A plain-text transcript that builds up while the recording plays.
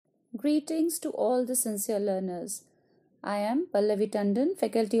Greetings to all the sincere learners. I am Pallavi Tandon,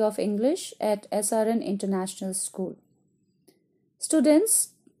 Faculty of English at SRN International School.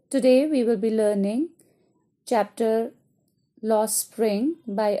 Students, today we will be learning chapter Lost Spring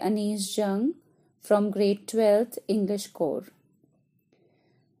by Anis Jung from grade 12th English Core.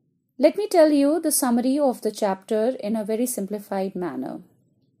 Let me tell you the summary of the chapter in a very simplified manner.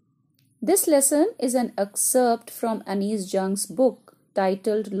 This lesson is an excerpt from Anis Jung's book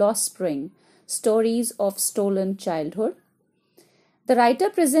titled Lost Spring, Stories of Stolen Childhood. The writer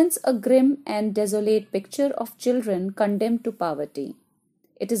presents a grim and desolate picture of children condemned to poverty.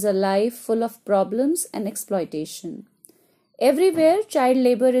 It is a life full of problems and exploitation. Everywhere child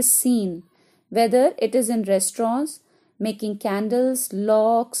labor is seen, whether it is in restaurants, making candles,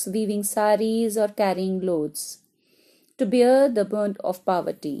 locks, weaving saris, or carrying loads, to bear the burden of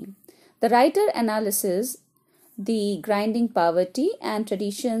poverty. The writer analyzes the grinding poverty and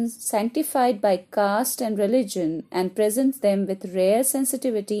traditions sanctified by caste and religion and presents them with rare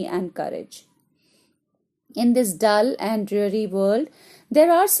sensitivity and courage. In this dull and dreary world,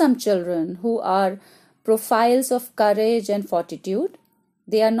 there are some children who are profiles of courage and fortitude.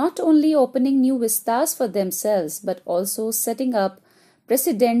 They are not only opening new vistas for themselves but also setting up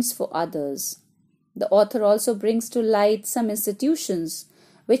precedents for others. The author also brings to light some institutions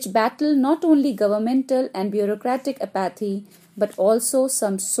which battle not only governmental and bureaucratic apathy but also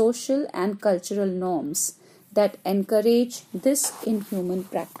some social and cultural norms that encourage this inhuman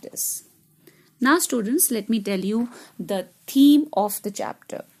practice. Now students, let me tell you the theme of the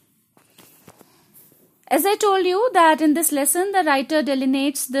chapter. As I told you that in this lesson, the writer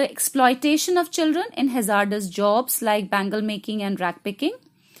delineates the exploitation of children in hazardous jobs like bangle making and rag picking.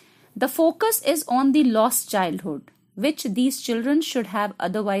 The focus is on the lost childhood, which these children should have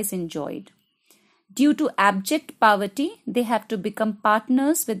otherwise enjoyed. Due to abject poverty, they have to become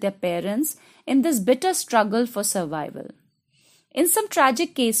partners with their parents in this bitter struggle for survival. In some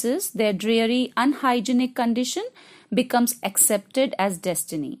tragic cases, their dreary, unhygienic condition becomes accepted as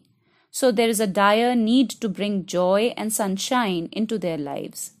destiny. So there is a dire need to bring joy and sunshine into their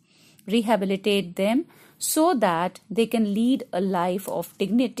lives, rehabilitate them so that they can lead a life of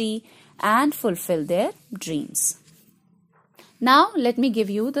dignity and fulfill their dreams. Now, let me give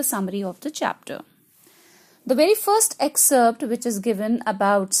you the summary of the chapter. The very first excerpt which is given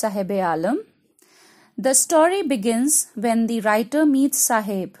about Sahib-e-Alam, the story begins when the writer meets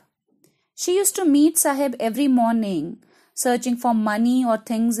Sahib. She used to meet Sahib every morning, searching for money or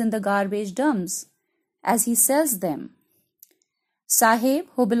things in the garbage dumps, as he sells them. Sahib,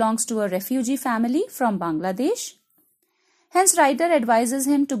 who belongs to a refugee family from Bangladesh, hence writer advises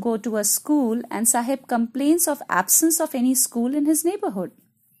him to go to a school and Sahib complains of absence of any school in his neighborhood.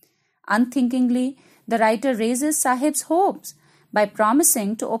 Unthinkingly, the writer raises Sahib's hopes by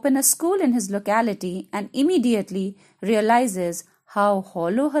promising to open a school in his locality and immediately realizes how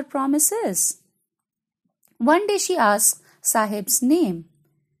hollow her promise is. One day she asks Sahib's name,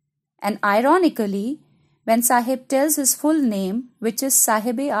 and ironically, when Sahib tells his full name, which is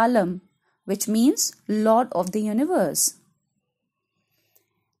Sahib-e-Alam, which means Lord of the Universe,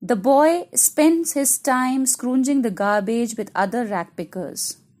 the boy spends his time scrounging the garbage with other rag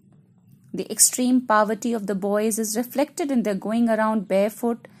pickers. The extreme poverty of the boys is reflected in their going around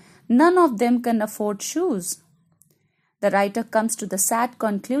barefoot. None of them can afford shoes. The writer comes to the sad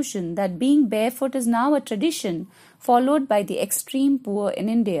conclusion that being barefoot is now a tradition followed by the extreme poor in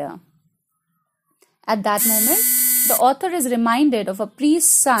India. At that moment, the author is reminded of a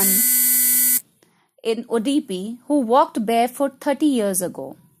priest's son in Udupi who walked barefoot 30 years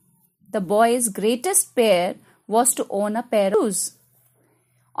ago. The boy's greatest fear was to own a pair of shoes.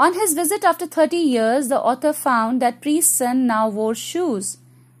 On his visit after 30 years, the author found that priest's son now wore shoes,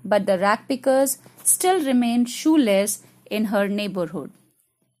 but the rag pickers still remained shoeless in her neighborhood.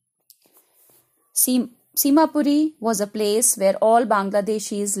 Simapuri was a place where all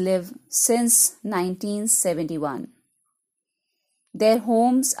Bangladeshis live since 1971. Their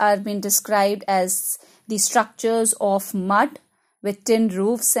homes are being described as the structures of mud with tin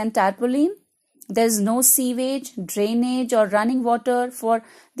roofs and tarpaulin. There is no sewage, drainage or running water for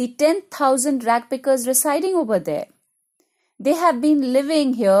the 10,000 rag pickers residing over there. They have been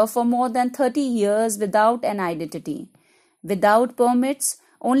living here for more than 30 years without an identity, without permits,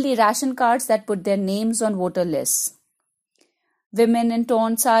 only ration cards that put their names on voter lists. Women in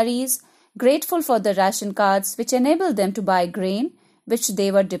torn saris, grateful for the ration cards which enabled them to buy grain, which they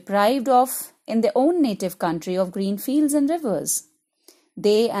were deprived of in their own native country of green fields and rivers.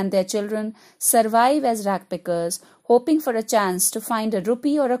 They and their children survive as rag pickers, hoping for a chance to find a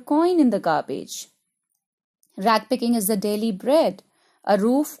rupee or a coin in the garbage. Rag picking is the daily bread, a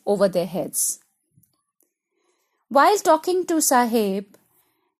roof over their heads. While talking to Sahib,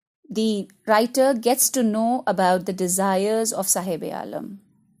 the writer gets to know about the desires of Sahib-e-Alam.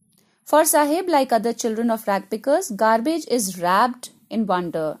 For Sahib, like other children of ragpickers, garbage is wrapped in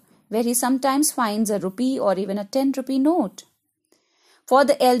wonder, where he sometimes finds a rupee or even a 10-rupee note. For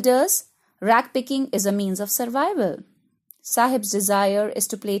the elders, ragpicking is a means of survival. Sahib's desire is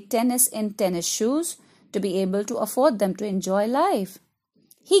to play tennis in tennis shoes to be able to afford them to enjoy life.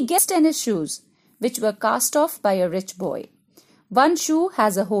 He gets tennis shoes, which were cast off by a rich boy. One shoe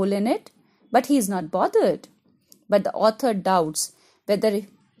has a hole in it, but he is not bothered. But the author doubts whether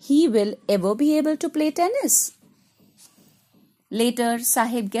he will ever be able to play tennis. Later,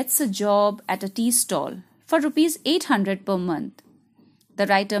 Sahib gets a job at a tea stall for rupees 800 per month. The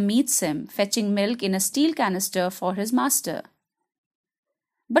writer meets him fetching milk in a steel canister for his master.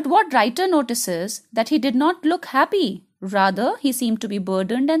 But what writer notices that he did not look happy, rather he seemed to be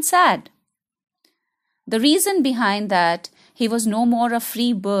burdened and sad. The reason behind that, he was no more a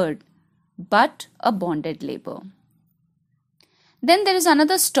free bird, but a bonded labor. Then there is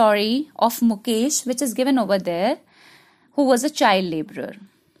another story of Mukesh, which is given over there, who was a child laborer.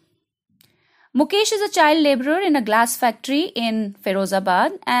 Mukesh is a child laborer in a glass factory in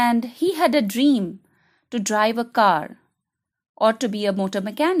Firozabad, and he had a dream to drive a car or to be a motor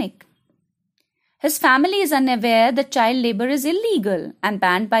mechanic. His family is unaware that child labor is illegal and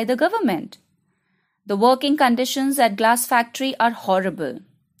banned by the government. The working conditions at glass factory are horrible.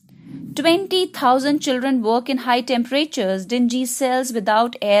 20,000 children work in high temperatures, dingy cells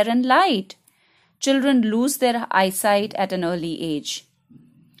without air and light. Children lose their eyesight at an early age.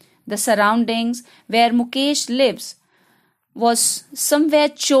 The surroundings where Mukesh lives was somewhere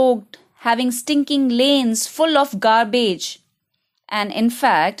choked, having stinking lanes full of garbage. And in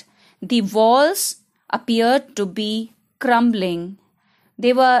fact, the walls appeared to be crumbling.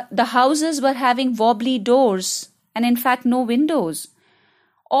 The houses were having wobbly doors and in fact no windows.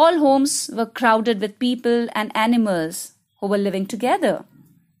 All homes were crowded with people and animals who were living together.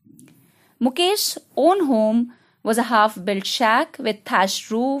 Mukesh's own home was a half-built shack with thatched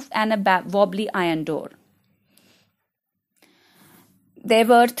roof and a wobbly iron door. There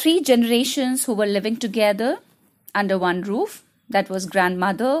were 3 generations who were living together under one roof. That was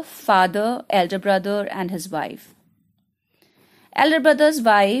grandmother, father, elder brother and his wife. Elder brother's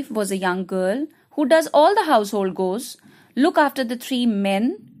wife was a young girl who does all the household chores, look after the 3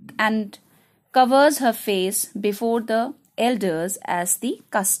 men and covers her face before the elders as the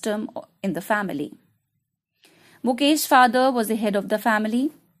custom in the family. Mukesh's father was the head of the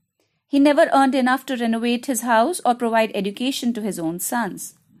family. He never earned enough to renovate his house or provide education to his own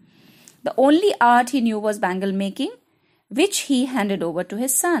sons. The only art he knew was bangle making, which he handed over to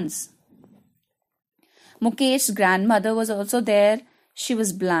his sons. Mukesh's grandmother was also there. She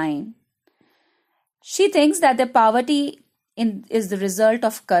was blind. She thinks that their poverty is the result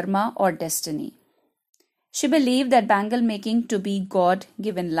of karma or destiny. She believed that bangle making to be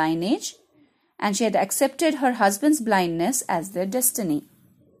God-given lineage, and she had accepted her husband's blindness as their destiny.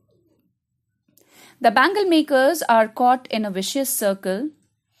 The bangle makers are caught in a vicious circle.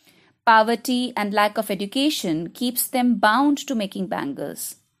 Poverty and lack of education keeps them bound to making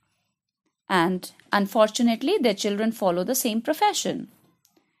bangles. And unfortunately, their children follow the same profession.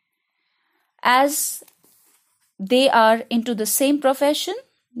 As they are into the same profession,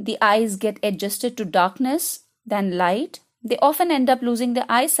 the eyes get adjusted to darkness than light. They often end up losing their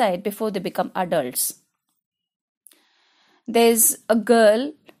eyesight before they become adults. There's a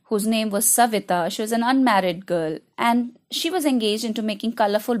girl whose name was Savita. She was an unmarried girl and she was engaged into making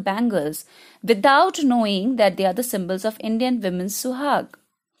colorful bangles without knowing that they are the symbols of Indian women's suhag.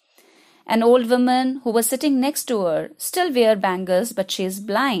 An old woman who was sitting next to her still wears bangles, but she is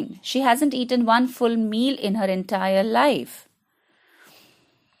blind. She hasn't eaten one full meal in her entire life.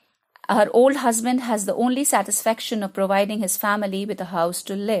 Her old husband has the only satisfaction of providing his family with a house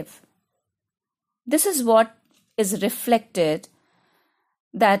to live. This is what is reflected,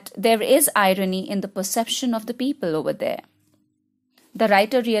 that there is irony in the perception of the people over there. The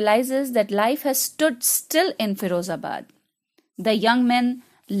writer realizes that life has stood still in Firozabad. The young men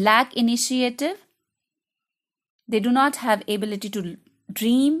lack initiative. They do not have ability to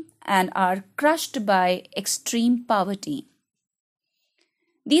dream and are crushed by extreme poverty.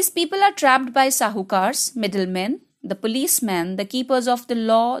 These people are trapped by sahukars, middlemen, the policemen, the keepers of the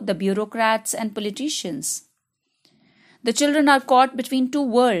law, the bureaucrats and politicians. The children are caught between 2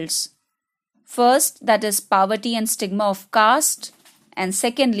 worlds. First, that is poverty and stigma of caste, and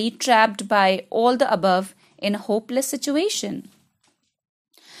secondly, trapped by all the above in a hopeless situation.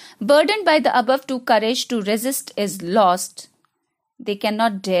 Burdened by the above 2, courage to resist is lost. They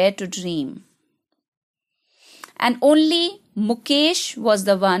cannot dare to dream. And only Mukesh was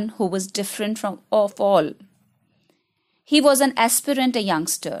the one who was different of all. He was an aspirant, a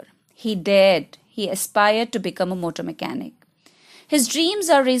youngster. He dared, he aspired to become a motor mechanic. His dreams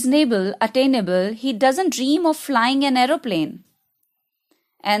are reasonable, attainable. He doesn't dream of flying an aeroplane.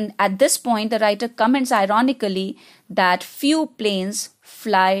 And at this point, the writer comments ironically that few planes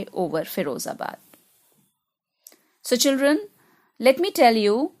fly over Firozabad. So children, let me tell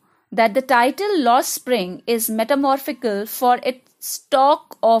you that the title Lost Spring is metamorphical for its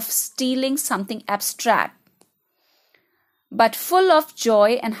talk of stealing something abstract, but full of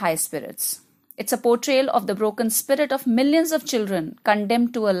joy and high spirits. It's a portrayal of the broken spirit of millions of children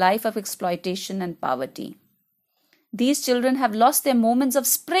condemned to a life of exploitation and poverty. These children have lost their moments of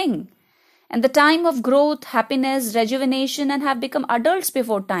spring and the time of growth, happiness, rejuvenation, and have become adults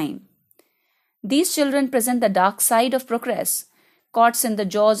before time. These children present the dark side of progress, caught in the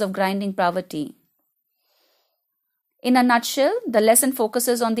jaws of grinding poverty. In a nutshell, the lesson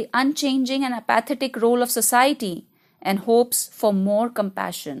focuses on the unchanging and apathetic role of society and hopes for more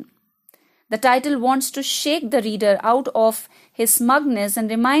compassion. The title wants to shake the reader out of his smugness and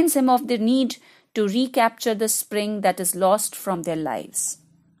reminds him of the need to recapture the spring that is lost from their lives.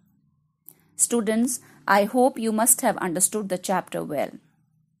 Students, I hope you must have understood the chapter well.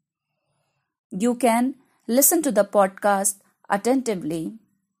 You can listen to the podcast attentively.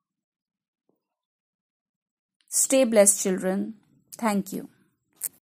 Stay blessed, children. Thank you.